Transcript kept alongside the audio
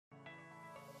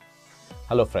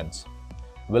Hello friends,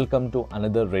 welcome to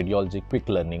another Radiology Quick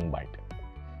Learning Byte.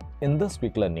 In this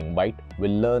Quick Learning Byte,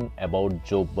 we'll learn about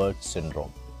Joubert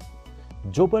Syndrome.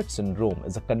 Joubert Syndrome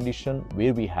is a condition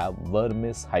where we have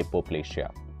vermis hypoplasia.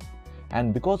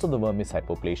 And because of the vermis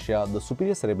hypoplasia, the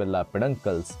superior cerebellar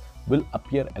peduncles will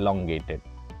appear elongated.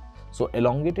 So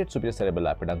elongated superior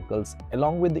cerebellar peduncles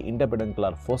along with the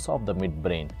interpeduncular fossa of the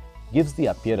midbrain gives the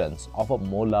appearance of a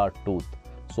molar tooth.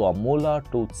 So a molar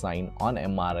tooth sign on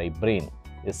MRI brain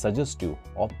is suggestive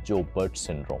of Joubert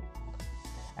syndrome.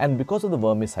 And because of the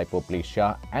vermis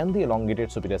hypoplasia and the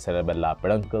elongated superior cerebellar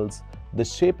peduncles, the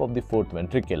shape of the fourth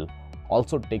ventricle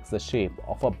also takes the shape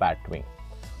of a bat wing.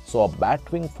 So a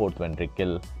bat wing fourth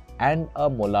ventricle and a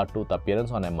molar tooth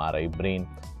appearance on MRI brain,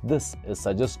 this is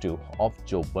suggestive of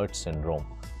Joubert syndrome.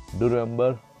 Do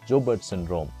remember, Joubert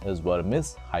syndrome is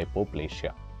vermis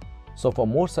hypoplasia. So for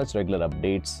more such regular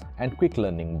updates and quick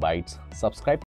learning bytes, subscribe